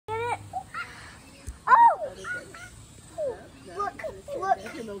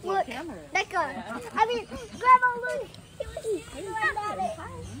look, Becca. I mean, Grandma, look. He was staring at it.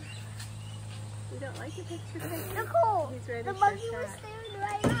 You don't like the picture? Nicole, the monkey was staring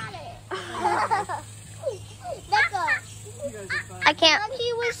right at it. Becca, I can't. the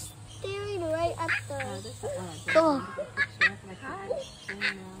monkey was staring right at the... Oh.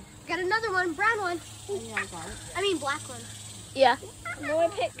 Got another one, brown one. Yeah, I got it. I mean, black one. Yeah. More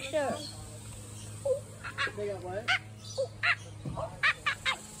picture. They got what?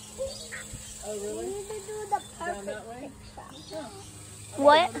 Oh, We really? need to do the Down perfect that way? picture.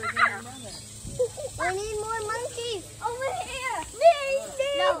 What? We need more monkeys. Over here.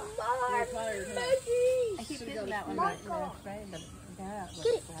 You're No. tired, huh? Monkeys. I keep getting that one right there, right? But that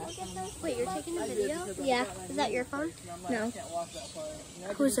Get it. Wait, you're taking a video? Yeah. Is that your phone? No. I can't walk that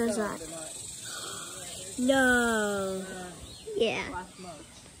far. Who says that? No. Yeah.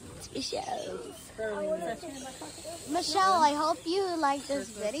 Michelle, I hope you like this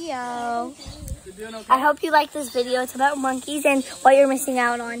video. You're doing okay? I hope you like this video. It's about monkeys and what you're missing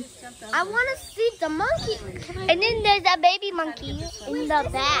out on. I want to see the monkey. And then there's that baby monkey in the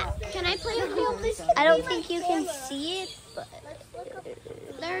back. Can I play a video, please? I don't think you can see it, but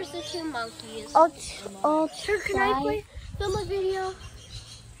There's the two monkeys. I'll Sure, can I try. play film a video?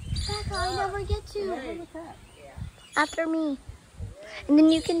 Becca, I never get to. After me. And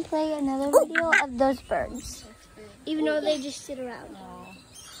then you can play another video of those birds. Even though they just sit around.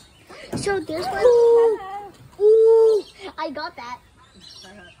 So there's one. Ooh, I got that.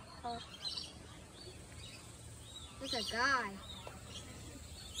 There's a guy.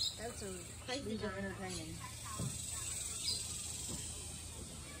 That's a crazy These are guy. entertaining.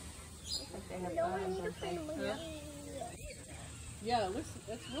 No, we need to play Yeah. Yeah, it looks,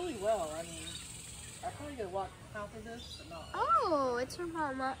 it's really well. I mean, I probably could walk half of this, but not. Oh, it's her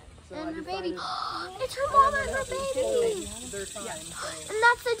mama So and I her baby. decided- It's her mama and her baby. They're fine, so And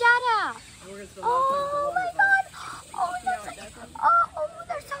that's the dada. we're gonna spend a lot of time Oh at my the god. Oh,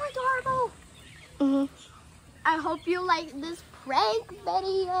 they're so adorable. Mhm. I hope you like this prank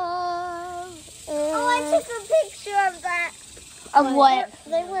video. Oh, I took a picture of that. Of what?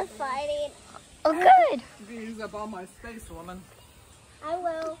 They were fighting. Oh, good. You can use up all my space, woman. I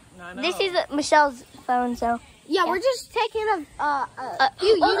will. I know. This is Michelle's phone, so. Yeah, we're just taking a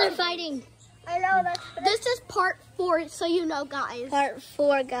they're fighting. I know that's. This is part 4, so you know, guys. Part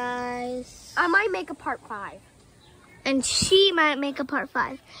 4, guys. I might make a part 5. And she might make a part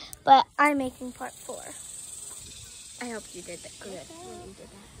 5, but I'm making part 4. I hope you did that good.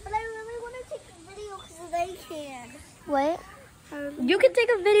 But I really want to take a video because they can. What? You can take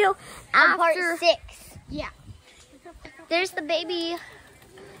a video after part 6. Yeah. There's the baby.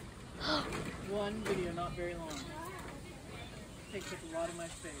 One video, not very long. Takes up a lot of my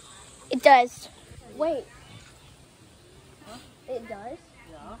space. It does. Wait. Huh? It does?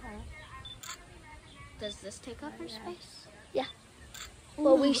 Yeah. Does this take up your space?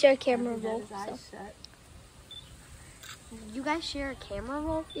 Well, we share camera roll. So. You guys share a camera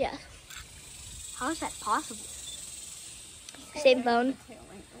roll? Yeah. How is that possible? Same phone.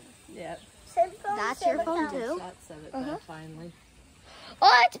 Yeah. Same phone. That's your phone too? That said it back finally.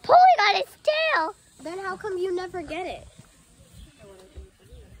 Oh, it's pulling on its tail. Then how come you never get it?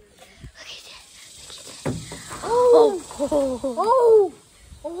 Look at that. Oh! Oh.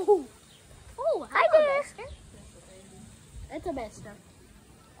 Oh! Oh! Hi there. It's a mister.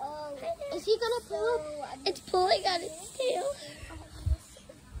 Oh, is he gonna poop? It's pulling on its tail.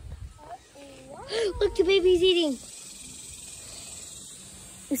 Look, the baby's eating.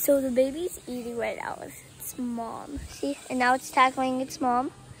 So the baby's eating right now with its mom. See? And now it's tackling its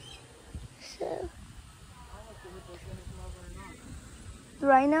mom. So. The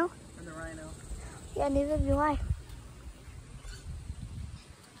rhino? And the rhino. Yeah, neither do I.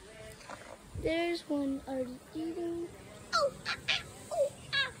 There's one already eating.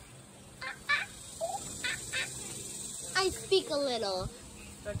 I speak a little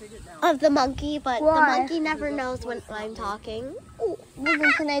Should I take it down? of the monkey, but Why? the monkey never knows when I'm talking. Well, then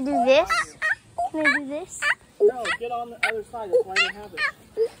can I do this? Can I do this? No, get on the other side. That's why they have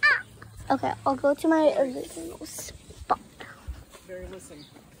it. Okay, I'll go to my original spot. Barry, listen.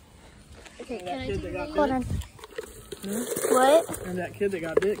 Okay, And that kid that got Hold bit. on. What? And that kid that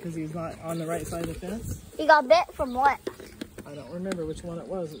got bit because he's not on the right side of the fence. He got bit from what? I don't remember which one it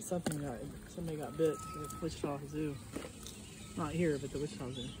was. It's somebody got bit at Wichita Zoo. Not here, but the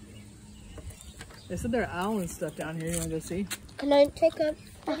Wichita Zoo. They said there are owls and stuff down here. You want to go see? Can I take a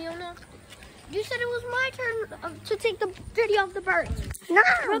video now? You said it was my turn to take the video of the birds. No.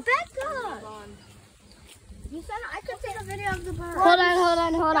 Rebecca! You said I could take a video of the birds. Hold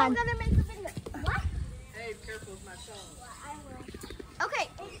on. I'm gonna make a video. What? Hey, careful with my phone.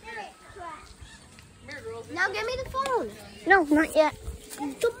 Now give me the phone. No, not yet.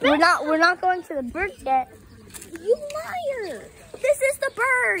 We're not going to the birds yet. You liar. This is the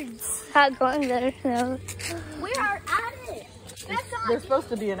birds. Not going there, no. We are at it. That's not. There's supposed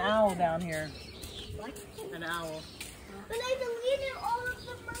to be an owl down here. What? An owl. But I deleted all of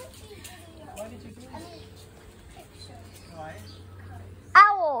the monkey videos. Why did you do that? Why?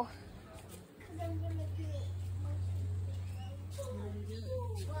 Owl. Because I'm going to do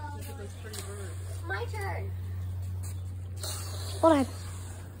Look at those pretty birds. my turn. Hold on.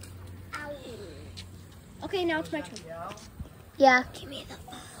 Ow. Okay, now it's my turn. Yeah. Give me the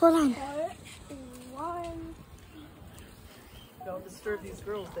Hold on. one. Don't disturb these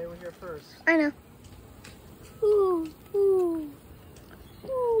girls. They were here first. I know. Ooh, ooh,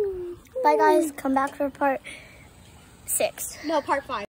 ooh. Bye, guys. Come back for part 6. No, part 5.